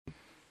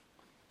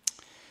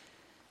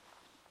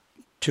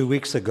2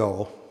 weeks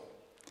ago,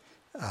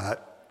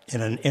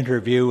 in an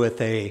interview with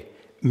a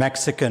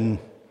Mexican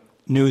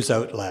news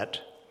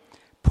outlet,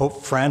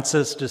 Pope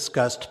Francis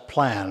discussed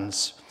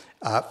plans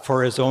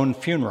for his own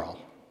funeral.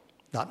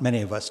 Not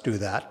many of us do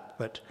that,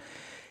 but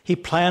he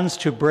plans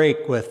to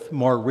break with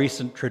more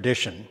recent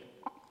tradition,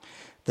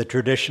 the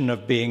tradition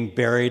of being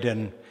buried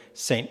in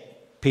St.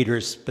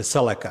 Peter's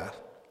Basilica,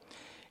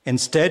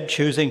 instead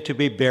choosing to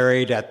be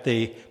buried at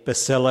the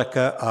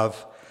Basilica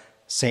of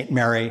St.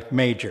 Mary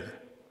Major.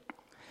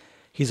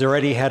 He's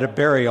already had a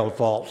burial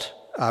vault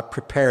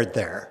prepared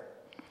there,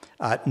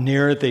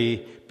 near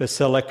the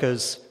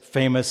Basilica's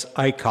famous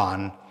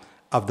icon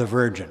of the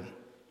Virgin.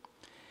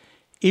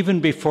 Even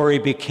before he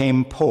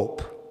became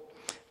Pope,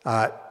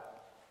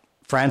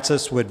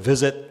 Francis would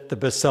visit the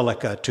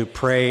Basilica to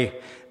pray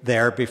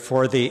there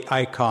before the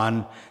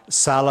icon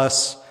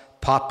Salus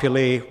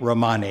Populi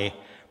Romani,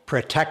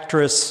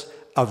 protectress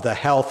of the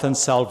health and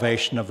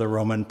salvation of the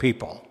Roman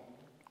people.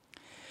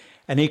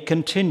 And he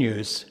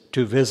continues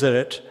to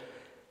visit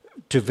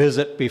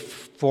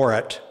before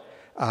it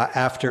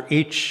after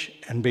each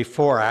and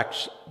before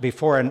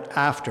and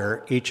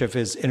after each of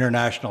his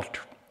international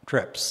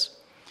trips.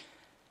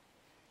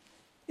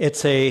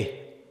 It's a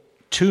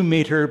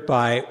 2-meter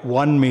by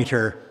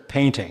 1-meter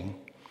painting,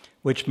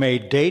 which may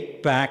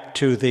date back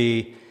to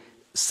the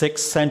 6th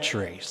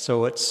century,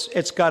 so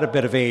it's got a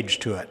bit of age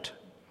to it.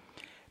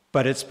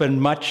 But it's been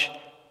much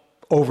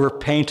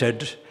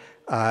overpainted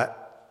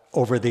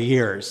over the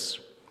years.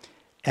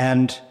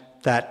 And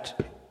that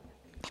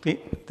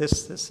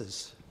this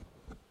is,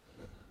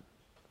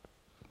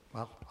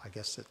 well, I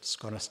guess it's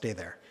going to stay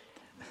there.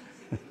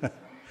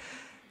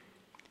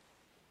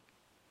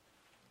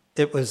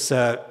 It was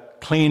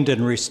cleaned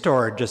and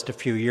restored just a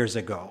few years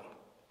ago.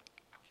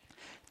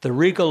 The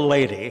regal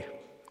lady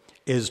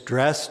is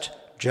dressed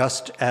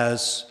just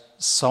as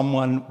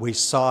someone we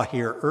saw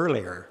here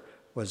earlier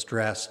was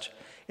dressed,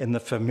 in the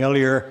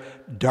familiar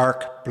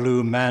dark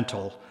blue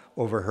mantle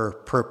over her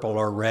purple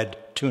or red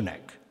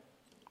tunic.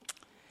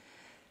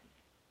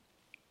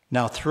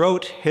 Now,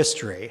 throughout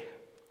history,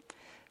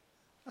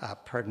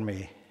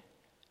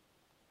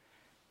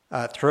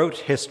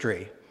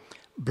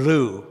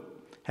 blue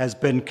has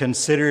been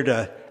considered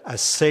a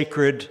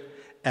sacred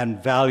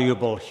and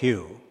valuable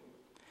hue.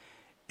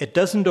 It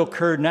doesn't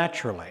occur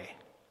naturally,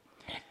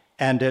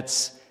 and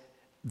it's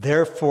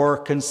therefore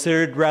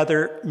considered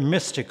rather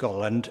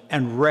mystical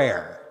and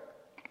rare.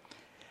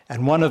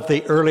 And one of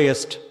the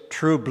earliest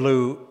true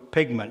blue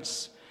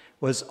pigments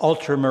was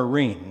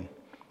ultramarine,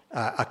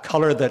 a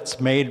color that's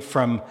made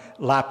from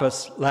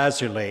lapis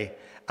lazuli,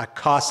 a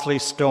costly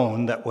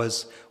stone that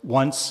was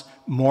once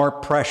more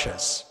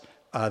precious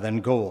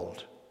than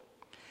gold.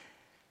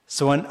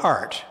 So in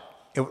art,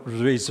 it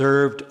was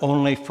reserved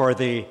only for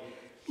the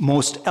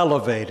most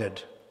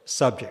elevated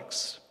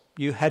subjects.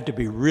 You had to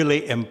be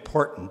really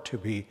important to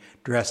be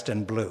dressed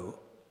in blue.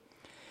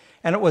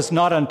 And it was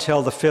not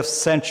until the 5th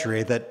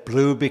century that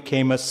blue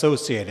became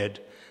associated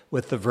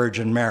with the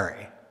Virgin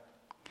Mary.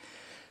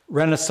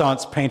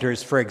 Renaissance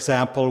painters, for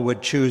example,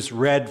 would choose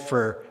red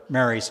for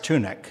Mary's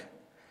tunic.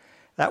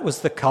 That was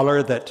the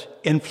color that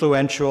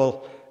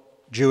influential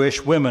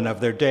Jewish women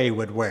of their day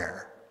would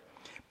wear.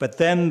 But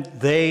then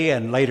they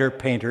and later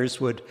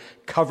painters would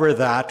cover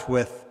that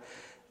with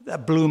a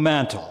blue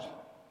mantle,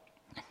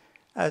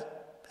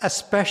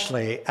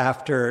 especially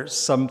after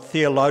some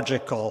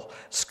theological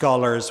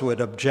scholars would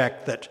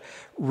object that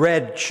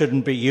red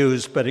shouldn't be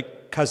used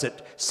because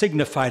it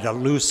signified a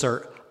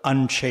looser,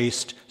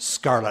 unchaste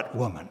scarlet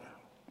woman.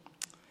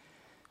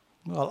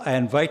 Well, I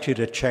invite you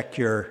to check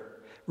your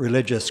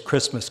religious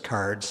Christmas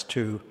cards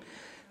to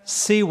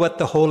see what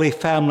the Holy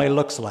Family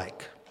looks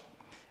like.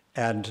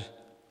 And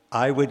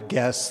I would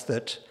guess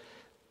that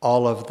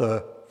all of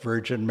the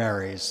Virgin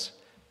Marys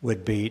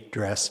would be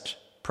dressed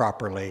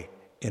properly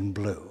in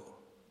blue.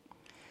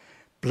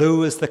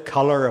 Blue is the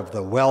color of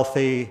the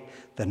wealthy,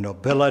 the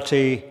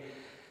nobility,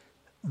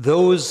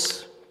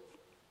 those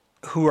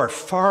who are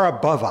far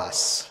above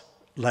us,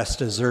 less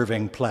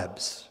deserving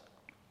plebs.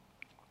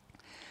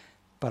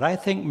 But I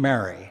think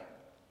Mary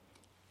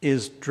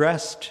is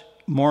dressed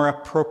more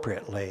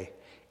appropriately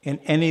in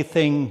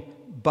anything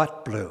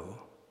but blue,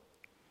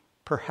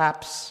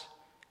 perhaps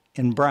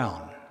in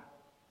brown.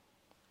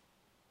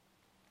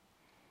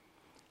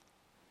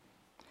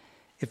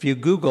 If you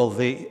Google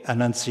the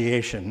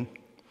Annunciation,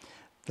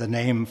 the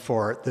name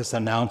for this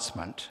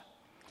announcement,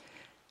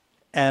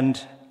 and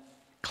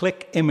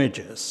click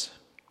images,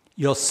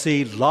 you'll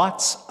see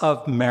lots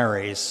of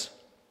Marys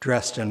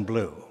dressed in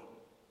blue.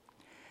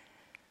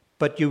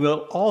 But you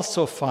will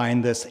also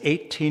find this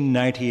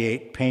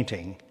 1898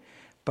 painting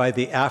by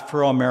the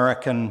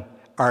Afro-American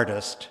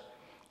artist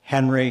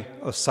Henry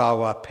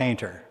Ossawa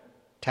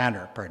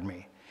Tanner.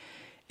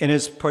 In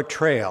his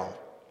portrayal,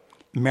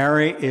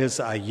 Mary is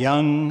a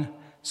young,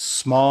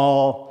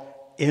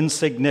 small,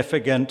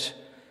 insignificant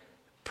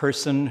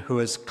person who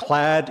is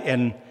clad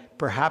in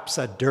perhaps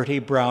a dirty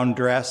brown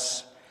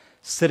dress,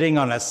 sitting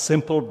on a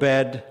simple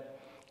bed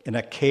in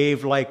a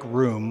cave-like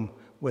room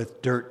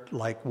with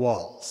dirt-like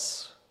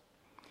walls.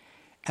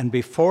 And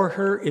before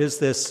her is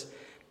this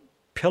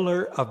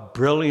pillar of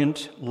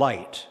brilliant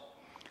light,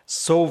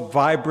 so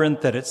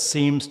vibrant that it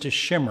seems to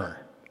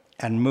shimmer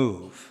and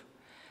move,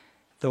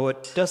 though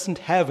it doesn't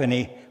have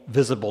any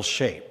visible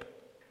shape.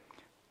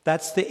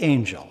 That's the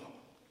angel.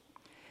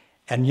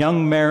 And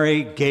young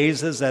Mary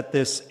gazes at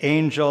this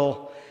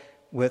angel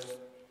with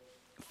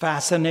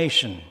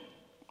fascination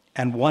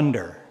and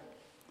wonder.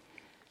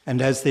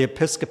 And as the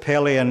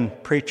Episcopalian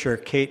preacher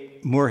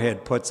Kate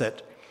Moorhead puts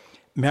it,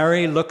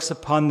 Mary looks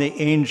upon the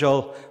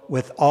angel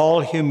with all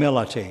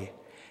humility,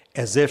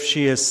 as if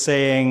she is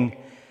saying,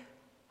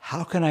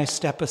 "How can I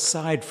step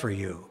aside for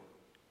you?"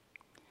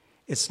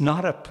 It's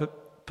not a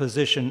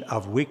position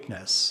of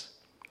weakness.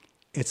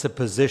 It's a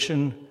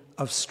position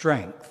of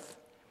strength.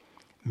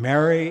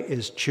 Mary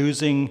is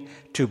choosing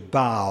to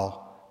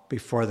bow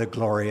before the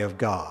glory of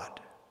God.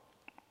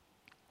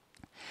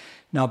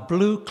 Now,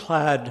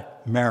 blue-clad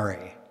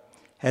Mary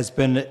has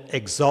been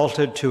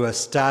exalted to a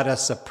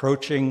status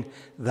approaching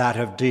that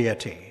of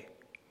deity.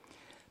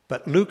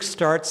 But Luke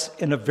starts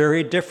in a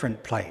very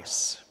different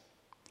place.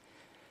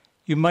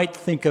 You might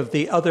think of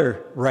the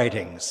other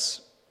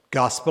writings.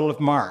 Gospel of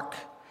Mark.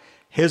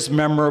 His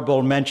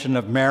memorable mention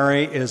of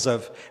Mary is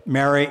of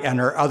Mary and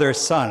her other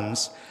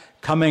sons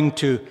coming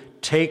to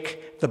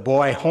take the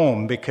boy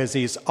home because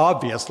he's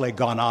obviously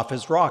gone off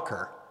his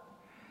rocker.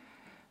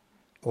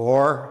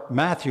 Or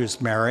Matthew's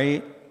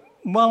Mary,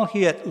 well,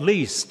 he at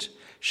least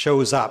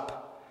shows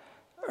up,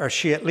 or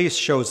she at least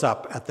shows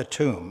up at the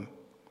tomb.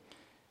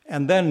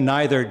 And then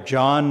neither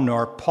John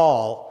nor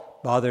Paul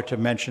bother to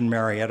mention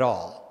Mary at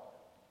all.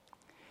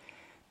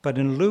 But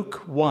in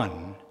Luke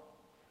 1,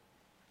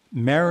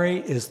 Mary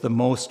is the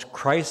most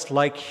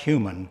Christ-like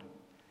human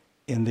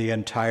in the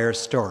entire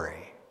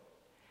story.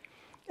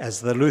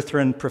 As the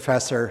Lutheran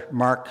professor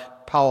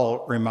Mark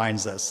Powell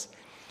reminds us,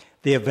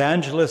 the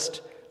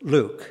evangelist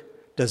Luke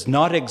does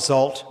not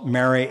exalt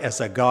Mary as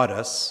a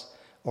goddess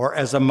or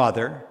as a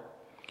mother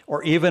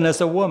or even as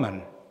a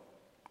woman.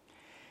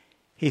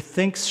 He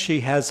thinks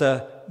she has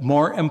a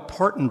more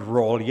important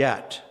role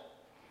yet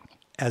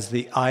as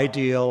the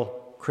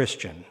ideal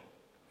Christian.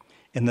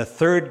 In the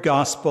third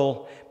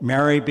gospel,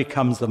 Mary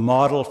becomes the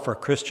model for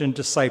Christian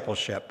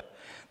discipleship,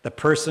 the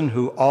person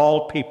who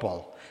all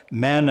people,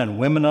 men and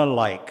women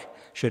alike,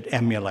 should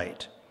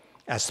emulate,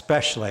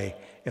 especially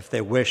if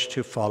they wish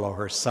to follow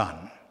her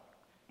son.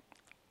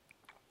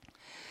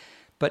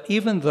 But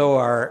even though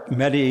our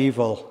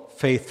medieval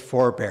faith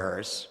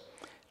forebears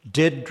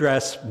did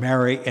dress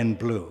Mary in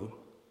blue,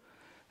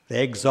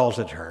 they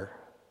exalted her,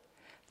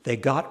 they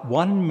got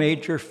one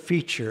major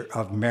feature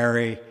of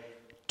Mary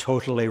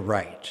totally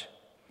right.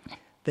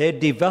 They had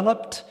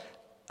developed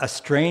a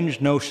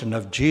strange notion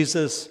of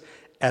Jesus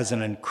as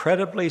an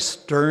incredibly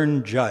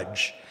stern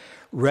judge,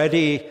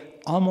 ready,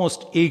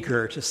 almost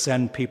eager to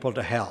send people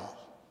to hell.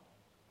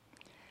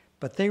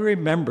 But they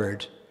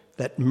remembered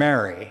that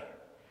Mary,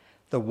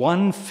 the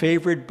one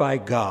favored by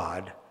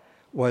God,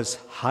 was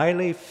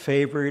highly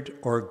favored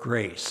or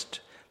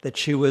graced, that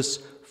she was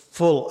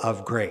full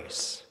of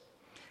grace.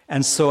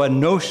 And so a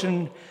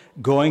notion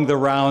going the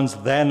rounds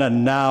then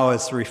and now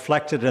is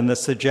reflected in the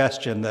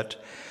suggestion that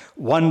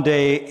one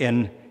day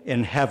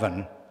in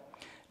heaven,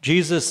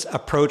 Jesus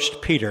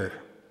approached Peter.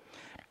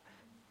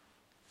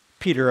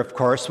 Peter, of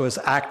course, was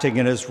acting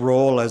in his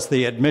role as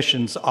the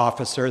admissions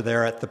officer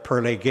there at the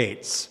pearly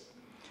gates.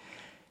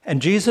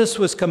 And Jesus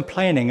was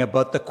complaining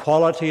about the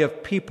quality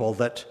of people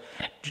that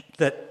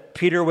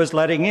Peter was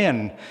letting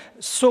in.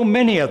 So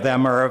many of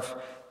them are of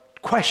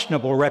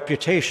questionable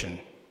reputation.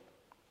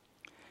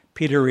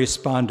 Peter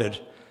responded,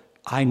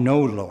 "I know,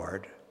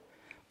 Lord,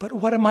 but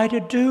what am I to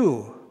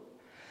do?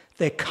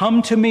 They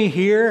come to me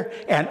here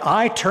and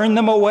I turn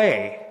them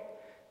away."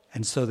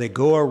 And so they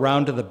go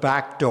around to the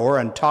back door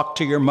and talk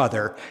to your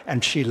mother,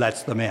 and she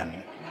lets them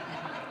in.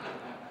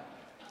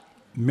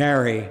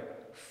 Mary,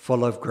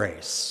 full of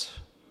grace.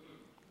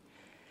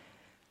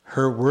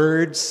 Her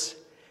words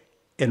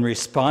in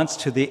response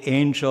to the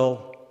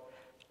angel,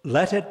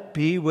 "Let it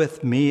be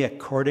with me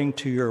according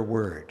to your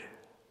word."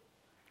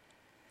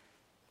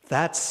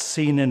 That's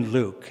seen in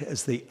Luke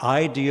as the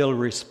ideal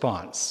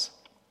response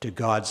to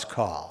God's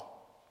call.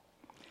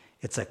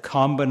 It's a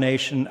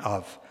combination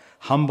of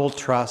humble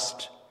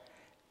trust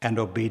and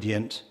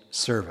obedient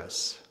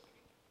service.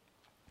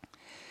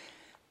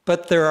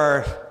 But there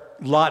are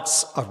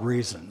lots of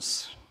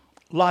reasons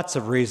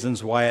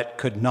why it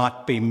could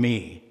not be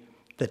me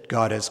that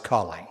God is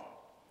calling.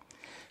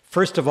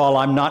 First of all,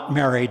 I'm not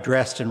Mary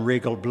dressed in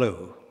regal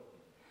blue.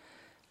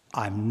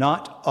 I'm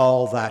not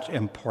all that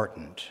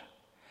important.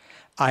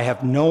 I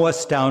have no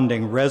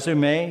astounding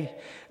resume,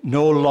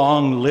 no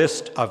long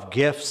list of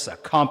gifts,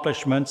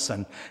 accomplishments,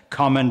 and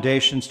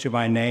commendations to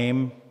my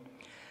name.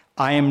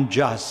 I am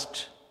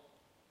just.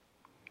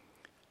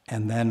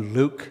 And then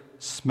Luke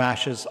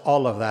smashes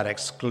all of that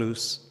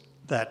excuse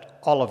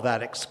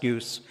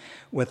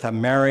with a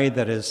Mary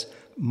that is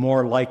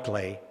more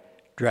likely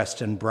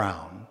dressed in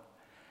brown,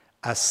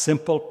 a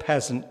simple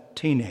peasant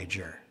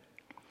teenager.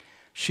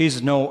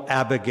 She's no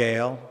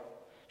Abigail,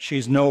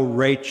 she's no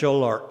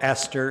Rachel or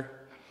Esther,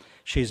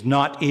 She's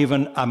not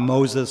even a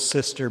Moses'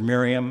 sister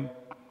Miriam.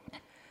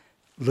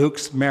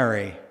 Luke's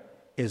Mary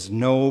is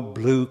no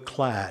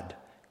blue-clad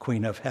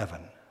Queen of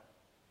Heaven.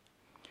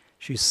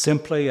 She's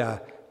simply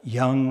a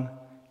young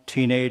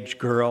teenage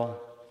girl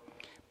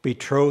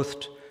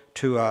betrothed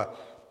to a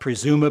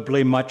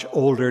presumably much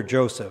older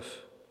Joseph.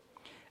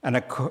 And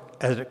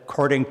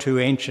according to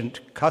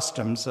ancient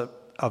customs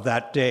of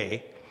that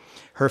day,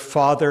 her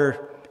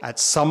father, at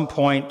some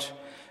point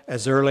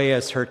as early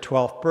as her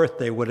 12th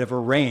birthday, would have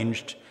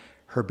arranged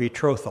her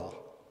betrothal.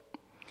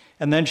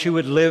 And then she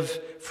would live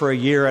for a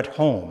year at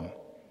home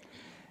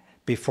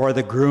before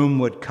the groom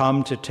would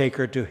come to take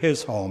her to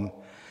his home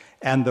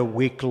and the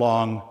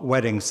week-long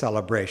wedding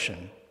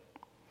celebration.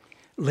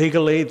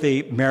 Legally,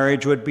 the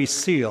marriage would be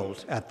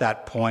sealed at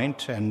that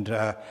point, and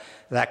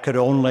that could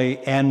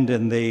only end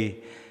in the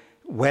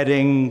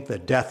wedding, the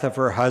death of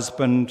her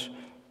husband,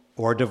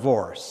 or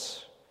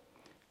divorce.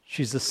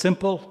 She's a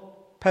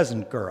simple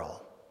peasant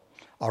girl,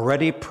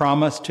 already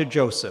promised to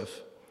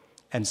Joseph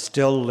and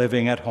still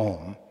living at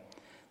home.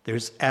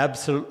 There's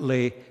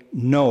absolutely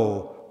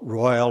no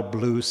royal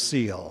blue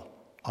seal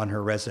on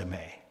her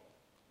resume.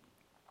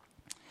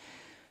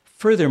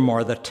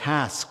 Furthermore, the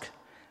task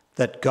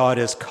that God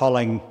is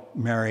calling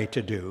Mary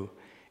to do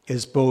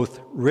is both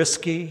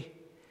risky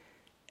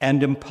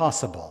and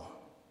impossible.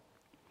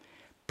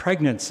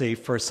 Pregnancy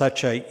for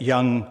such a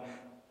young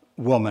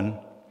woman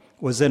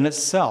was in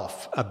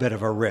itself a bit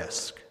of a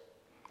risk,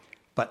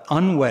 but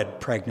unwed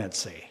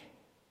pregnancy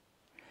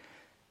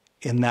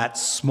in that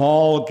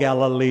small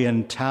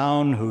Galilean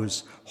town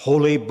whose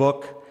holy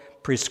book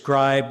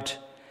prescribed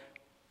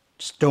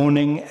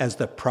stoning as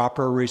the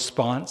proper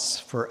response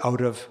for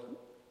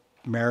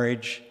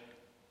out-of-marriage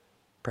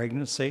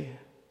pregnancy.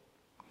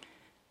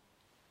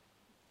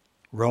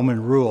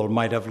 Roman rule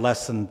might have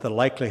lessened the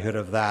likelihood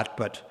of that,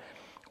 but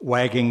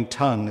wagging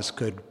tongues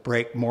could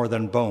break more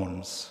than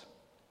bones.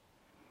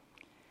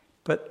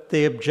 But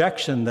the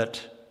objection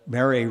that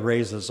Mary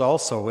raises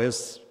also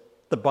is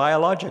the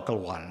biological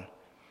one.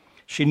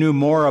 She knew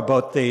more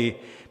about the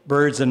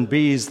birds and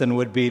bees than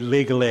would be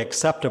legally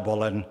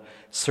acceptable in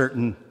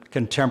certain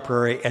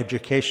contemporary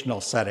educational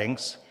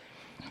settings.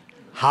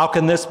 How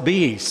can this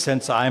be,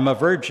 since I'm a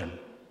virgin?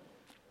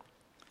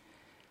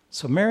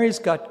 So Mary's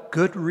got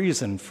good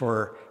reason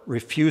for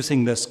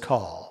refusing this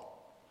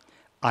call.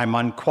 I'm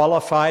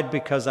unqualified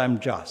because I'm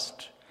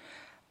just.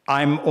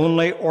 I'm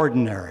only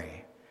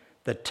ordinary.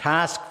 The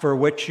task for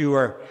which you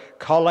are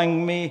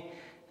calling me,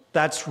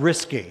 that's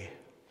risky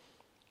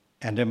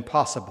and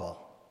impossible.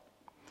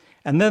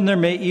 And then there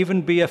may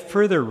even be a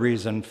further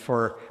reason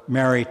for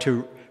Mary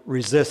to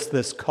resist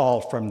this call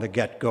from the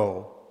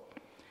get-go.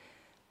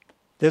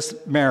 This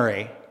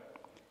Mary,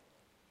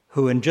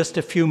 who in just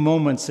a few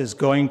moments is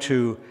going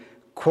to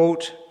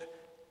quote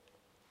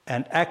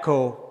and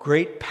echo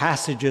great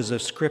passages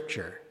of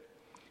Scripture,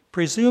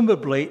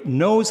 presumably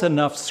knows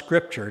enough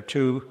Scripture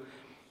to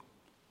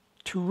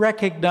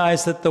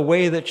recognize that the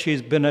way that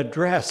she's been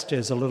addressed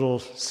is a little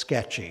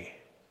sketchy.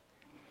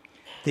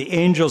 The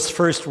angel's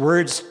first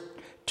words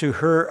to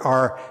her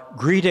are,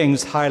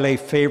 "Greetings, highly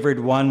favored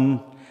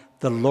one,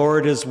 the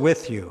Lord is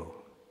with you."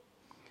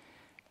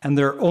 And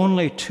there are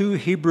only two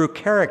Hebrew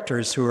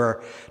characters who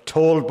are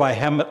told by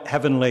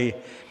heavenly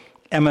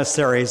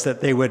emissaries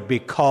that they would be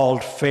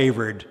called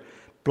favored,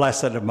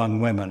 blessed among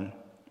women.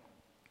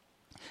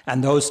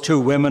 And those two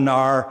women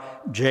are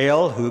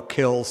Jael, who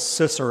kills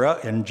Sisera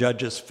in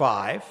Judges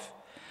 5,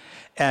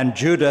 and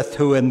Judith,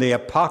 who in the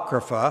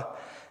Apocrypha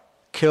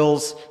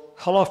kills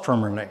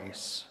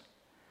Holofernes.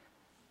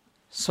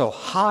 So,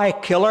 hi,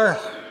 killer.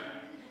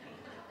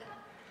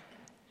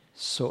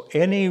 So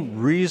any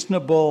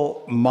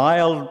reasonable,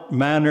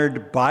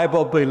 mild-mannered,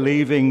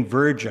 Bible-believing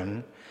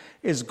virgin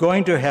is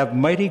going to have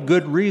mighty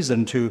good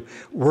reason to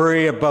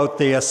worry about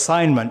the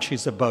assignment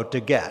she's about to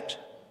get.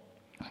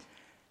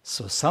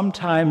 So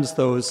sometimes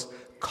those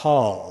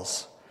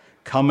calls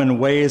come in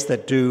ways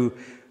that do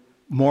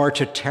more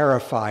to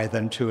terrify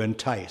than to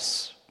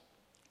entice.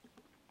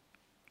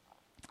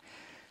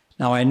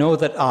 Now, I know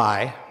that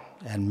I,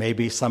 and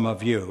maybe some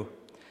of you,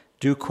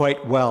 do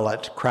quite well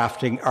at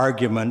crafting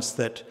arguments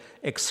that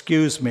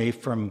excuse me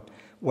from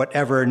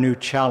whatever new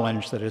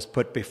challenge that is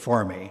put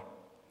before me.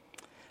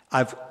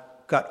 I've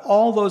got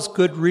all those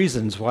good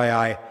reasons why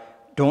I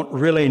don't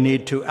really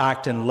need to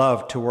act in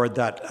love toward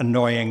that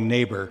annoying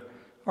neighbor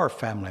or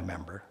family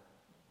member.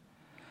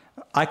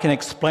 I can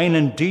explain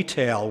in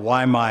detail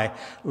why my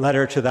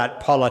letter to that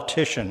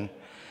politician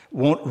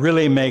won't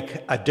really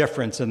make a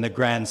difference in the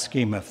grand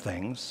scheme of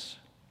things.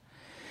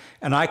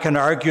 And I can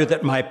argue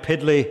that my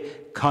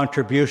piddly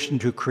contribution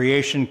to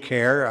creation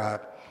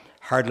care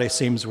hardly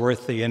seems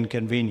worth the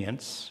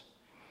inconvenience.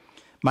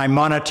 My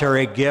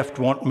monetary gift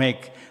won't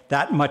make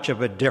that much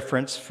of a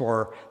difference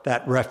for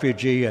that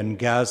refugee in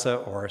Gaza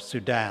or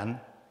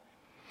Sudan.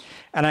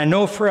 And I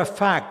know for a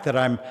fact that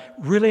I'm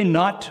really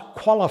not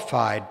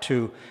qualified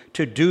to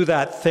do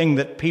that thing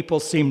that people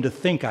seem to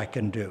think I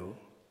can do.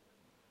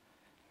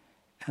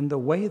 And the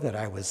way that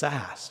I was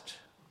asked,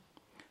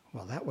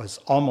 Well, that was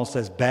almost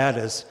as bad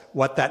as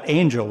what that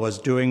angel was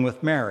doing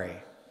with Mary,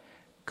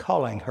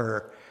 calling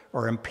her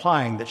or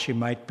implying that she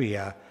might be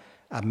a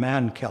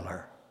man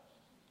killer.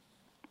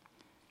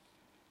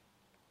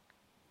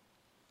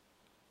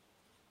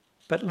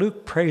 But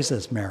Luke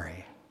praises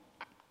Mary,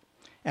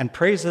 and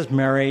praises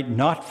Mary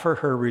not for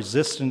her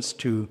resistance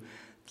to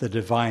the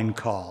divine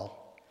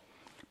call,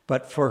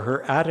 but for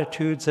her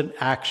attitudes and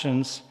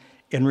actions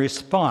in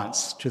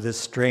response to this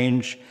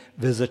strange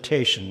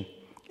visitation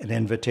and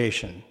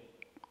invitation.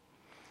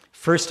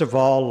 First of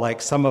all,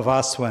 like some of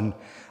us when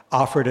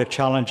offered a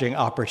challenging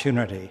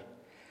opportunity,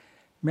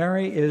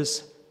 Mary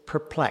is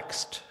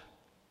perplexed.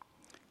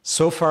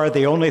 So far,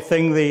 the only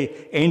thing the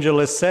angel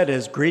has said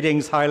is,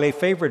 "Greetings, highly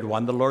favored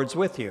one, the Lord's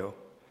with you."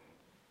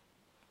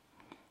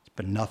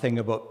 But nothing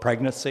about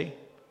pregnancy,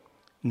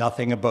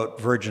 nothing about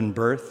virgin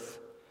birth.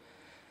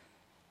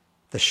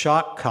 The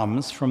shock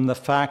comes from the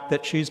fact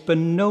that she's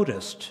been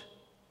noticed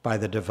by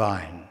the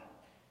divine,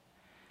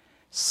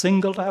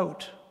 singled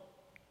out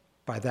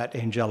by that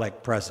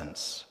angelic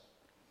presence.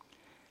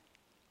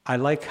 I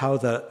like how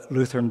the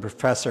Lutheran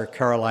professor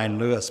Caroline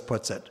Lewis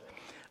puts it.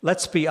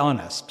 Let's be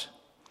honest.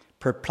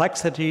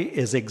 Perplexity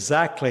is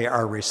exactly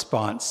our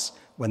response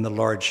when the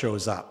Lord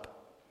shows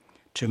up.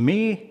 To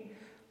me?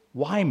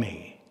 Why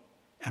me?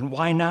 And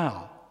why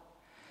now?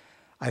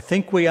 I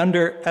think we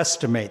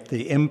underestimate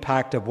the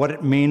impact of what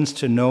it means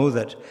to know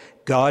that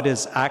God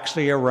is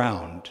actually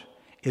around,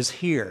 is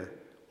here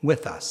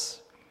with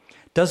us.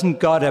 Doesn't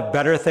God have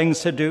better things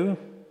to do?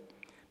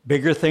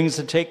 Bigger things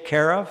to take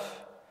care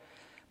of?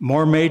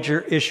 More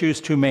major issues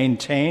to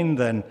maintain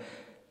than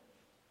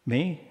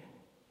me?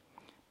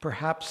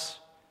 Perhaps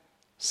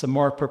some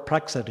more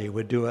perplexity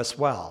would do us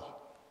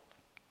well.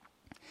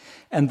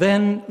 And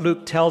then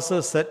Luke tells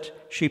us that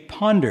she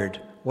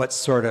pondered what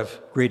sort of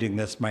greeting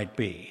this might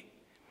be.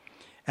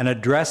 And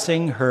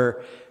addressing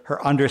her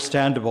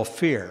understandable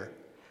fear,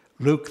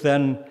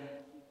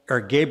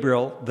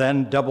 Gabriel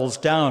then doubles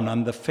down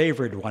on the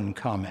favored one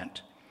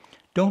comment.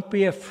 Don't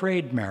be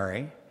afraid,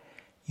 Mary.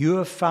 You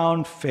have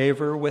found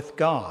favor with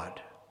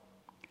God.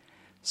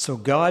 So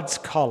God's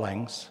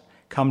callings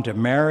come to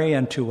Mary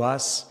and to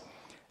us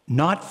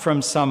not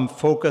from some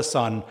focus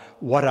on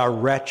what a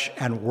wretch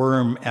and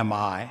worm am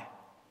I,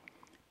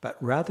 but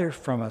rather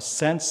from a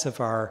sense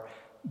of our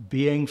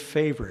being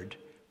favored,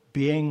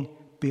 being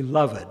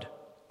beloved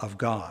of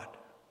God.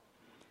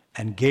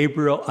 And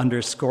Gabriel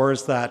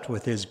underscores that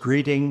with his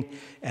greeting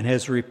and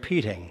his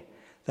repeating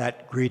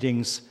that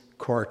greeting's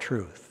core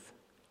truth.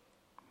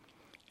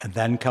 And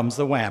then comes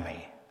the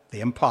whammy, the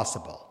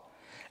impossible.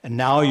 And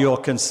now you'll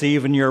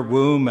conceive in your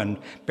womb and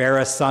bear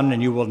a son,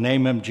 and you will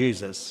name him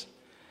Jesus.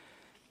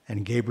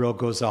 And Gabriel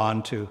goes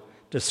on to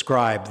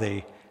describe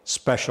the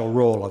special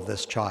role of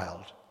this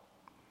child.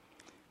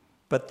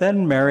 But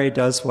then Mary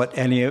does what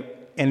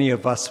any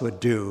of us would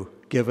do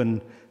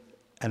given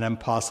an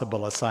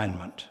impossible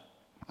assignment.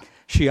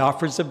 She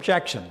offers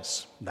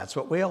objections. That's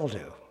what we all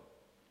do.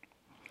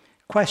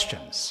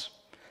 Questions.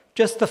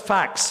 Just the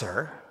facts,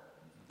 sir.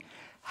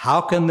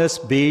 How can this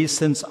be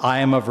since I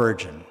am a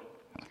virgin?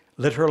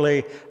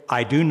 Literally,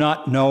 I do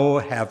not know,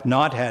 have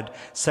not had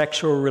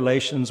sexual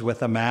relations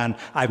with a man.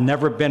 I've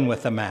never been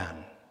with a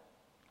man.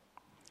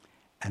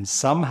 And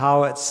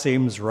somehow it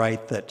seems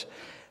right that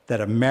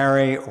a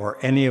Mary or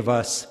any of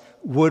us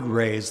would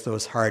raise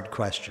those hard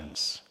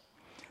questions.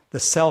 The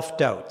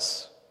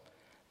self-doubts,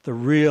 the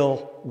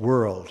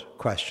real-world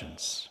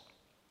questions.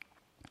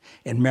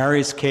 In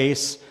Mary's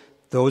case,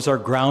 those are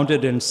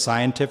grounded in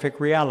scientific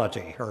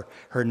reality,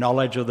 her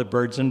knowledge of the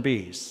birds and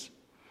bees.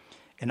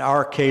 In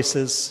our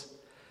cases,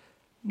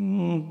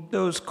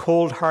 those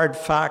cold, hard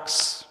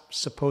facts,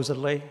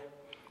 supposedly,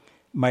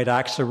 might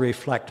actually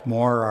reflect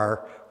more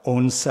our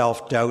own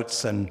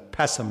self-doubts and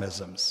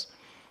pessimisms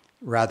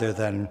rather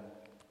than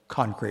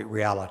concrete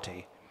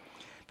reality.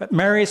 But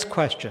Mary's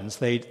questions,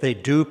 they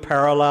do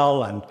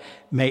parallel and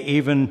may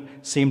even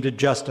seem to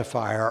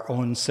justify our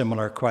own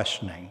similar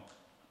questioning.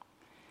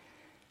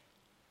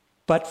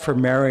 But for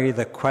Mary,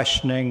 the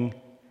questioning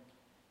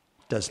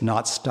does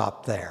not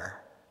stop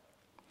there.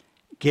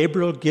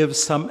 Gabriel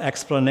gives some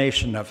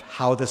explanation of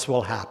how this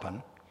will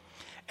happen,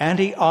 and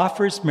he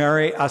offers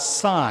Mary a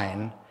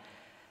sign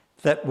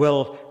that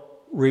will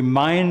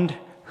remind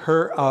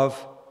her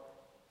of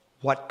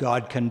what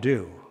God can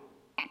do.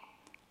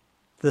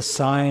 The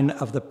sign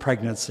of the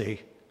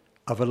pregnancy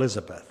of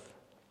Elizabeth.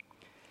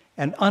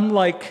 And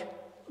unlike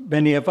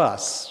many of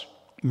us,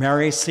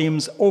 Mary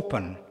seems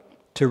open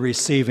to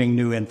receiving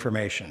new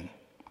information.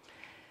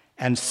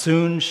 And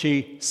soon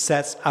she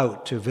sets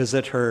out to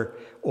visit her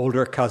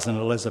older cousin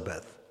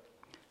Elizabeth.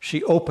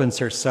 She opens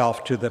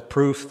herself to the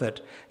proof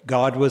that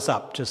God was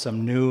up to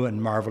some new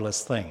and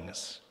marvelous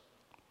things.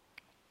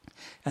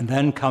 And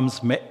then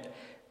comes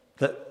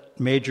the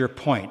major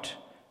point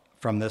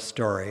from this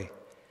story,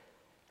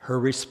 her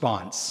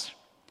response,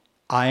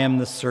 I am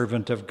the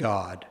servant of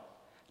God.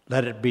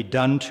 Let it be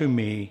done to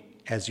me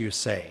as you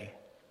say.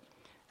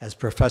 As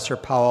Professor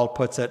Powell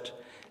puts it,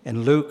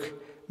 in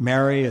Luke,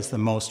 Mary is the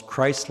most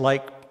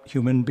Christ-like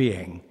human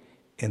being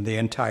in the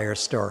entire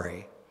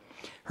story.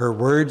 Her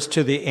words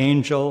to the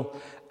angel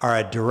are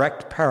a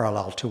direct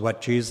parallel to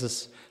what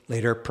Jesus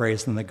later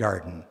prays in the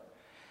garden.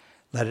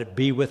 Let it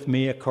be with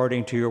me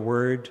according to your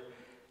word.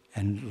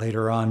 And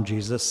later on,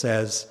 Jesus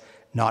says,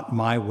 not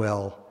my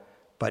will,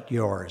 but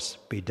yours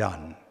be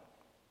done.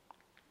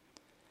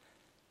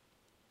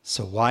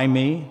 So why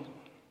me?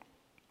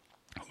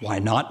 Why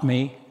not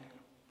me?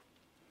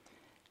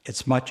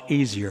 It's much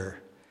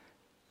easier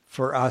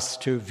for us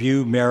to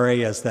view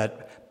Mary as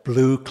that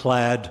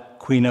blue-clad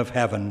Queen of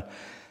Heaven,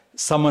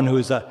 someone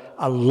who's a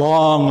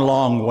long,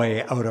 long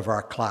way out of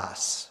our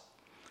class,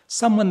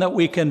 someone that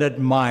we can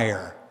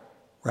admire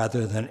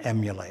rather than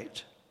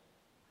emulate.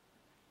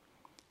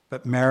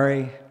 But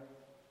Mary,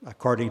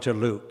 according to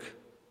Luke,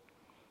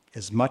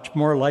 is much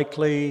more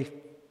likely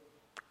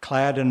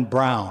clad in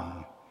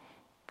brown,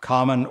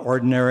 common,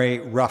 ordinary,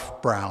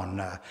 rough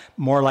brown,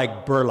 more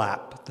like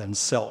burlap than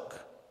silk.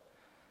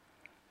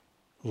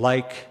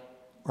 Like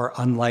or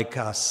unlike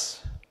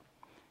us,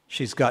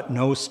 she's got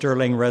no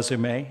sterling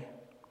resume,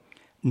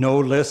 no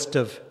list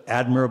of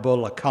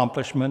admirable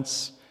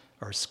accomplishments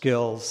or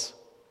skills.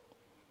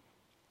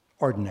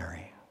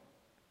 Ordinary.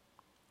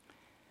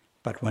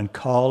 But when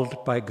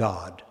called by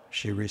God,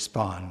 she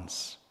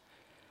responds,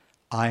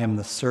 I am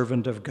the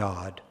servant of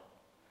God.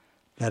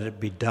 Let it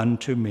be done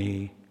to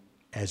me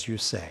as you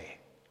say.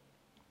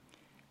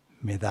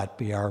 May that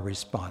be our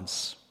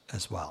response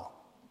as well.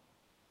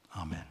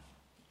 Amen.